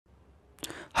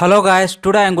Hello guys,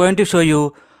 today I am going to show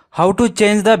you how to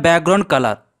change the background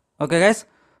color. Okay guys,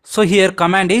 so here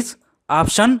command is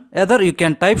option, either you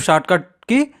can type shortcut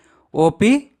key OP,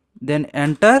 then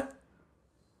enter.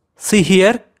 See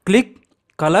here, click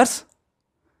colors,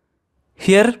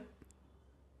 here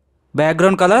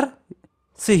background color.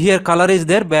 See here color is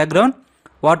there, background,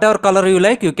 whatever color you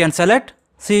like you can select.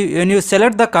 See, when you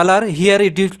select the color, here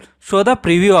it will show the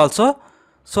preview also.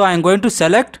 So I am going to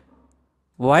select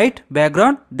white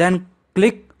background, then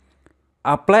click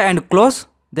apply and close,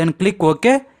 then click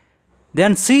OK.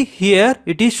 Then see here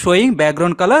it is showing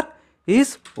background color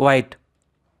is white.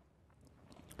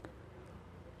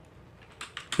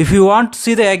 If you want to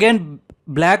see the again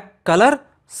black color,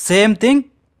 same thing,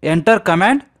 enter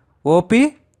command OP,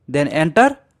 then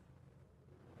enter,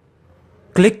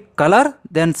 click color,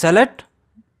 then select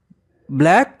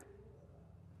black,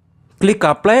 click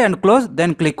apply and close,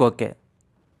 then click OK.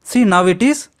 See, now it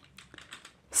is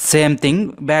same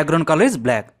thing, background color is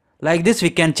black. Like this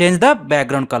we can change the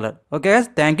background color. Okay guys,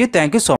 thank you so much.